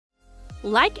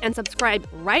Like and subscribe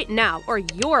right now or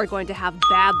you're going to have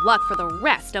bad luck for the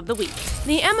rest of the week.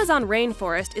 The Amazon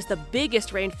rainforest is the biggest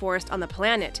rainforest on the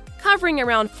planet, covering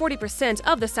around 40%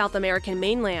 of the South American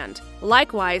mainland.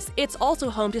 Likewise, it's also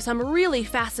home to some really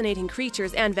fascinating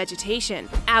creatures and vegetation,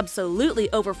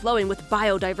 absolutely overflowing with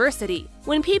biodiversity.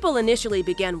 When people initially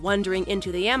began wandering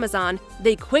into the Amazon,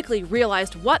 they quickly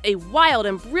realized what a wild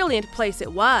and brilliant place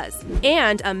it was.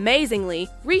 And amazingly,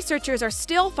 researchers are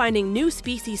still finding new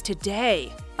species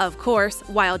today. Of course,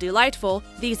 while delightful,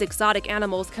 these exotic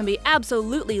animals can be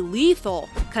absolutely lethal,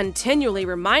 continually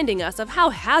reminding us of how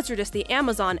hazardous the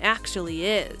Amazon actually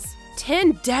is.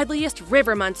 10 deadliest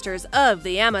river monsters of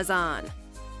the Amazon.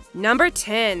 Number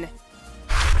 10.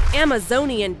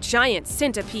 Amazonian giant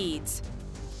centipedes.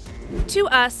 To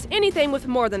us, anything with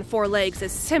more than 4 legs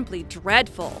is simply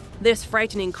dreadful. This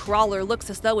frightening crawler looks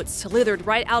as though it slithered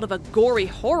right out of a gory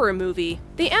horror movie.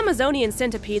 The Amazonian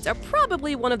centipedes are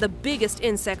probably one of the biggest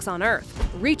insects on Earth,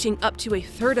 reaching up to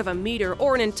 1/3 of a meter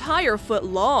or an entire foot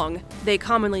long. They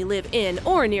commonly live in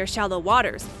or near shallow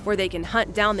waters, where they can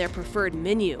hunt down their preferred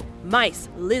menu: mice,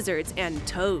 lizards, and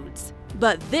toads.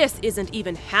 But this isn't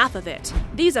even half of it.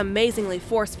 These amazingly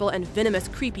forceful and venomous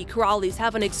creepy crawlies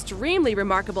have an extremely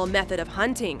remarkable method of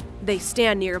hunting. They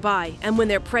stand nearby, and when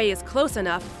their prey is close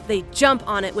enough, they jump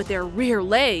on it with their rear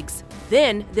legs.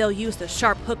 Then they'll use the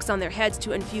sharp hooks on their heads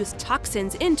to infuse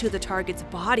toxins into the target's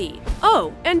body.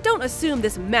 Oh, and don't assume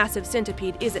this massive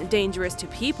centipede isn't dangerous to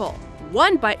people.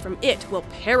 One bite from it will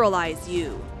paralyze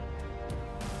you.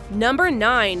 Number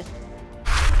 9.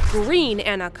 Green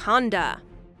Anaconda.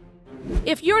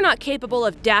 If you're not capable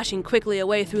of dashing quickly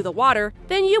away through the water,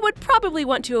 then you would probably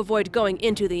want to avoid going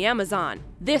into the Amazon.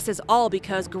 This is all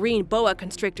because green boa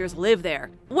constrictors live there.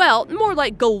 Well, more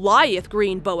like Goliath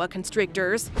green boa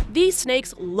constrictors. These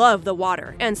snakes love the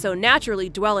water and so naturally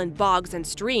dwell in bogs and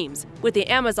streams, with the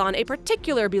Amazon a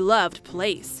particular beloved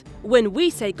place. When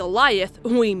we say Goliath,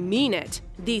 we mean it.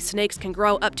 These snakes can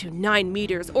grow up to 9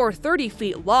 meters or 30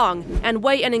 feet long and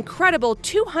weigh an incredible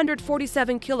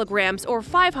 247 kilograms or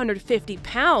 550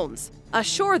 pounds.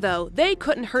 Ashore though, they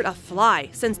couldn't hurt a fly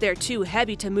since they're too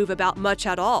heavy to move about much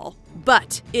at all.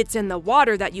 But it's in the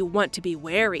water that you want to be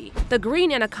wary. The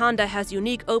green anaconda has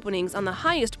unique openings on the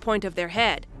highest point of their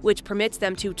head, which permits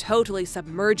them to totally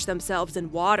submerge themselves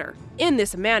in water. In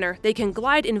this manner, they can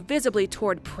glide invisibly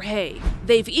toward prey.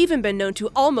 They've even been known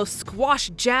to almost squash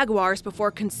jaguars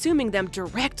before consuming them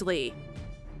directly.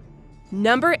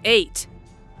 Number 8.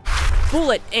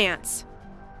 Bullet ants.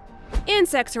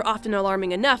 Insects are often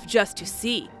alarming enough just to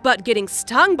see, but getting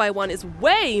stung by one is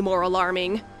way more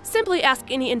alarming. Simply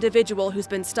ask any individual who's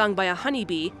been stung by a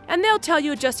honeybee, and they'll tell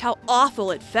you just how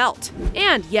awful it felt.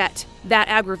 And yet, that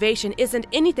aggravation isn't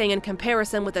anything in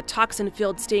comparison with a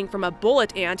toxin-filled sting from a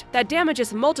bullet ant that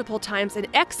damages multiple times in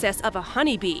excess of a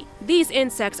honeybee. These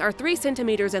insects are 3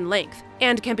 centimeters in length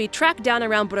and can be tracked down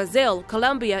around Brazil,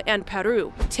 Colombia, and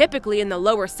Peru, typically in the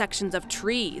lower sections of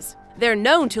trees. They're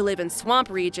known to live in swamp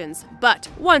regions, but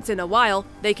once in a while,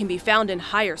 they can be found in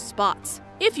higher spots.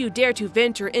 If you dare to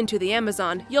venture into the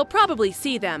Amazon, you'll probably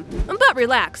see them. But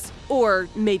relax, or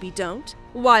maybe don't.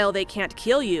 While they can't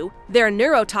kill you, their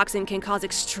neurotoxin can cause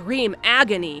extreme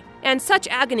agony, and such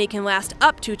agony can last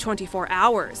up to 24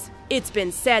 hours. It's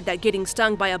been said that getting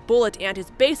stung by a bullet ant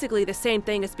is basically the same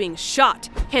thing as being shot,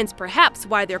 hence perhaps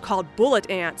why they're called bullet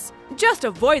ants. Just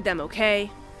avoid them, okay?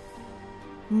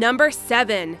 Number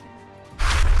 7.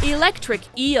 Electric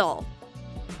eel.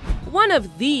 One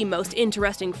of the most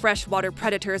interesting freshwater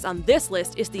predators on this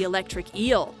list is the electric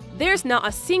eel. There's not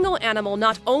a single animal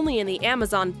not only in the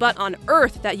Amazon but on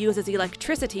Earth that uses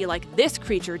electricity like this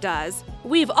creature does.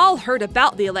 We've all heard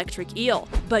about the electric eel,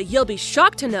 but you'll be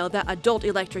shocked to know that adult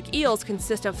electric eels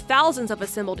consist of thousands of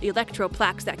assembled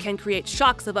electroplaques that can create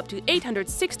shocks of up to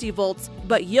 860 volts.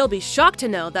 But you'll be shocked to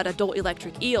know that adult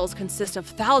electric eels consist of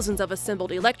thousands of assembled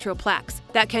electroplaques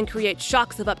that can create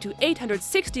shocks of up to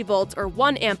 860 volts or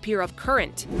 1 ampere of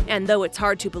current. And though it's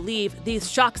hard to believe,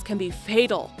 these shocks can be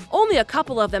fatal. Only a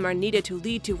couple of them are needed to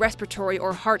lead to respiratory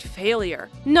or heart failure.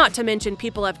 Not to mention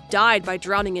people have died by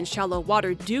drowning in shallow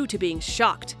water due to being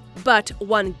shocked. But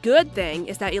one good thing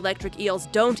is that electric eels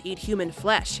don't eat human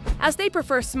flesh, as they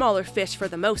prefer smaller fish for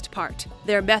the most part.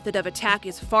 Their method of attack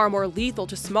is far more lethal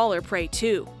to smaller prey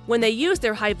too. When they use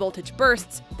their high-voltage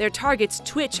bursts, their targets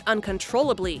twitch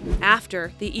uncontrollably.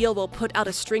 After, the eel will put out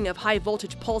a string of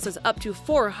high-voltage pulses up to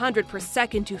 400 per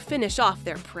second to finish off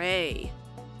their prey.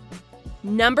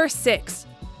 Number 6.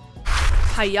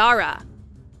 Payara.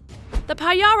 The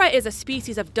payara is a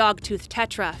species of dog-toothed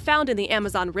tetra found in the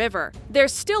Amazon River.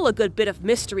 There's still a good bit of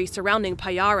mystery surrounding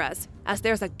payaras, as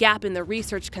there's a gap in the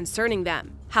research concerning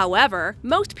them. However,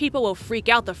 most people will freak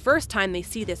out the first time they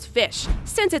see this fish,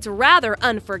 since it's rather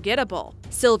unforgettable.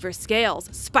 Silver scales,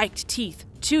 spiked teeth,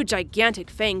 two gigantic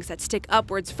fangs that stick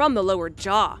upwards from the lower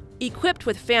jaw. Equipped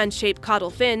with fan-shaped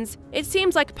caudal fins, it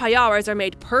seems like payaras are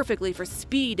made perfectly for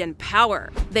speed and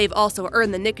power. They've also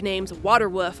earned the nicknames water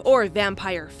wolf or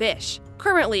vampire fish.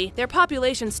 Currently, their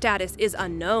population status is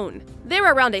unknown.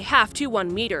 They're around 1/2 to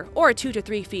 1 meter, or 2 to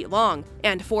 3 feet long,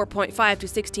 and 4.5 to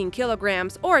 16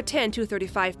 kilograms, or 10 to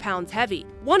 35 pounds heavy.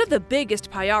 One of the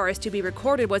biggest payaras to be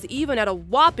recorded was even at a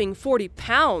whopping 40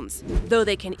 pounds. Though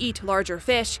they can eat larger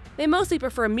fish, they mostly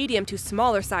prefer medium to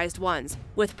smaller sized ones,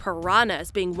 with piranhas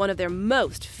being one of their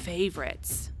most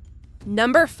favorites.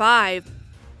 Number 5.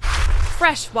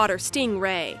 Freshwater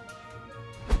stingray.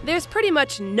 There's pretty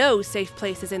much no safe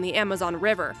places in the Amazon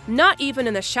River, not even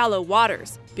in the shallow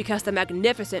waters, because the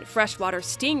magnificent freshwater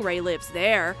stingray lives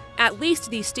there. At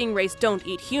least these stingrays don't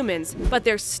eat humans, but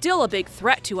they're still a big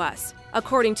threat to us.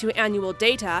 According to annual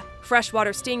data,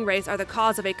 freshwater stingrays are the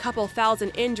cause of a couple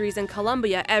thousand injuries in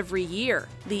Colombia every year.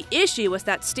 The issue is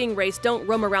that stingrays don't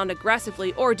roam around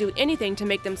aggressively or do anything to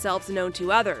make themselves known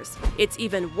to others. It's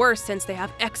even worse since they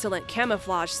have excellent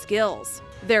camouflage skills.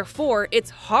 Therefore, it's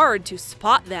hard to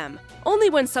spot them. Only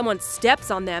when someone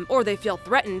steps on them or they feel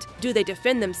threatened do they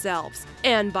defend themselves.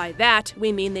 And by that,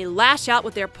 we mean they lash out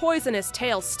with their poisonous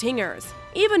tail stingers.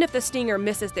 Even if the stinger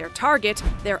misses their target,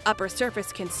 their upper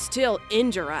surface can still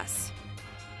injure us.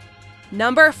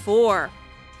 Number 4.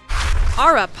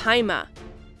 Arapaima.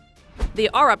 The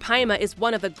arapaima is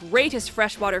one of the greatest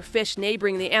freshwater fish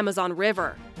neighboring the Amazon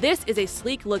River. This is a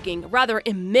sleek-looking, rather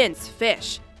immense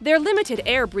fish. They're limited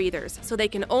air breathers, so they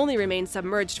can only remain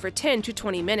submerged for 10 to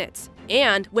 20 minutes.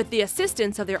 And with the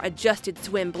assistance of their adjusted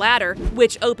swim bladder,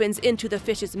 which opens into the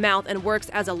fish's mouth and works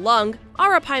as a lung,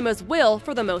 arapaimas will,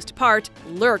 for the most part,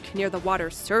 lurk near the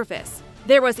water's surface.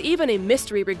 There was even a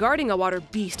mystery regarding a water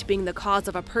beast being the cause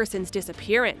of a person's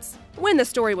disappearance. When the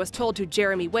story was told to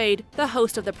Jeremy Wade, the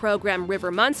host of the program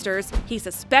River Monsters, he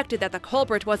suspected that the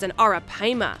culprit was an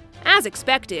arapaima. As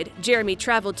expected, Jeremy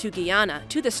traveled to Guyana,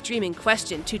 to the stream in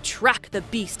question, to track the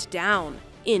beast down.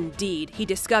 Indeed, he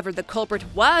discovered the culprit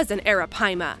was an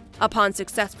arapaima. Upon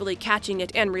successfully catching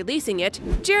it and releasing it,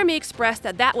 Jeremy expressed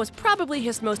that that was probably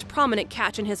his most prominent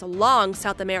catch in his long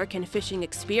South American fishing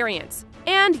experience.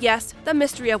 And yes, the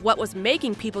mystery of what was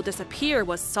making people disappear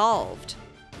was solved.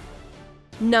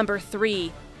 Number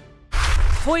 3.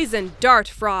 Poison dart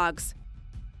frogs.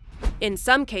 In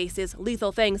some cases,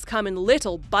 lethal things come in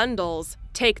little bundles.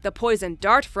 Take the poison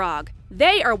dart frog.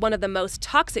 They are one of the most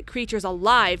toxic creatures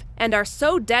alive and are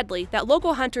so deadly that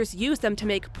local hunters use them to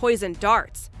make poison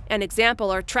darts. An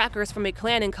example are trackers from a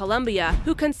clan in Colombia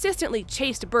who consistently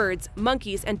chased birds,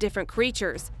 monkeys, and different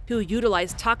creatures, who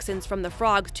utilize toxins from the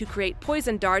frogs to create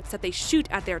poison darts that they shoot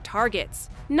at their targets.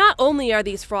 Not only are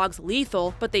these frogs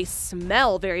lethal, but they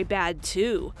smell very bad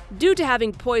too. Due to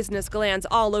having poisonous glands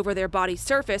all over their body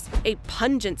surface, a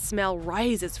pungent smell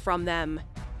rises from them.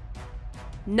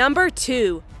 Number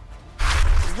 2.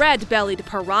 Red-bellied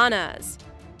piranhas.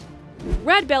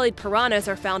 Red-bellied piranhas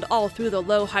are found all through the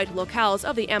low-height locales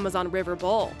of the Amazon River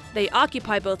Bowl. They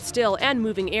occupy both still and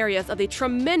moving areas of the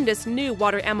tremendous new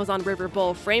Water Amazon River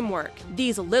Bowl framework.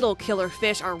 These little killer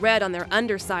fish are red on their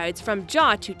undersides from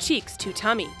jaw to cheeks to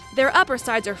tummy. Their upper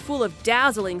sides are full of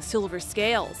dazzling silver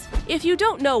scales. If you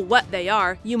don't know what they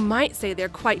are, you might say they're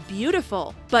quite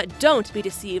beautiful, but don't be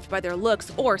deceived by their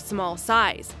looks or small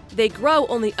size. They grow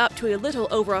only up to a little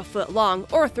over a foot long,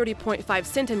 or 30.5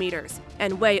 centimeters,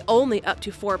 and weigh only up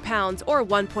to 4 pounds or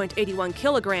 1.81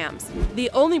 kilograms. The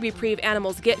only reprieve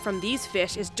animals get from these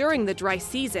fish is during the dry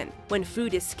season, when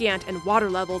food is scant and water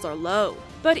levels are low.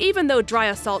 But even though dry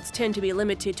assaults tend to be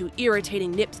limited to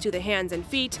irritating nips to the hands and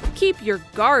feet, keep your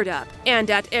guard up, and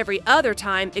at every other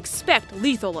time, expect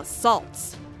lethal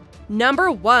assaults. Number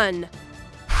 1.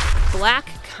 Black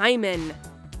caiman.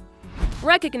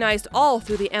 Recognized all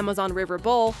through the Amazon River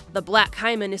Bowl, the black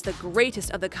caiman is the greatest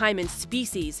of the caiman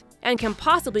species and can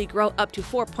possibly grow up to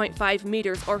 4.5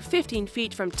 meters or 15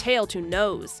 feet from tail to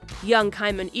nose. Young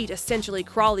caiman eat essentially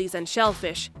crawlies and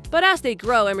shellfish, but as they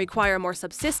grow and require more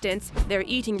subsistence, their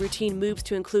eating routine moves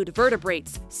to include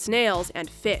vertebrates, snails, and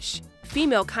fish.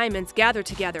 Female caimans gather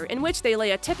together, in which they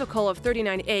lay a typical of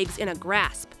 39 eggs in a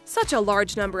grasp. Such a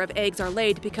large number of eggs are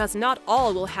laid because not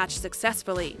all will hatch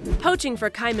successfully. Poaching for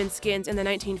caiman skins in the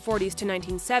 1940s to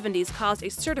 1970s caused a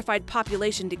certified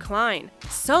population decline,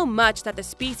 so much that the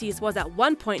species was at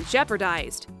one point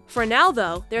jeopardized. For now,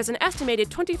 though, there's an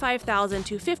estimated 25,000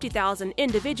 to 50,000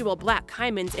 individual black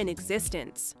caimans in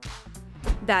existence.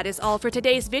 That is all for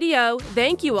today's video.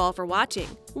 Thank you all for watching.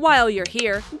 While you're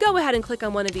here, go ahead and click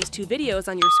on one of these 2 videos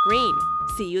on your screen.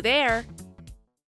 See you there!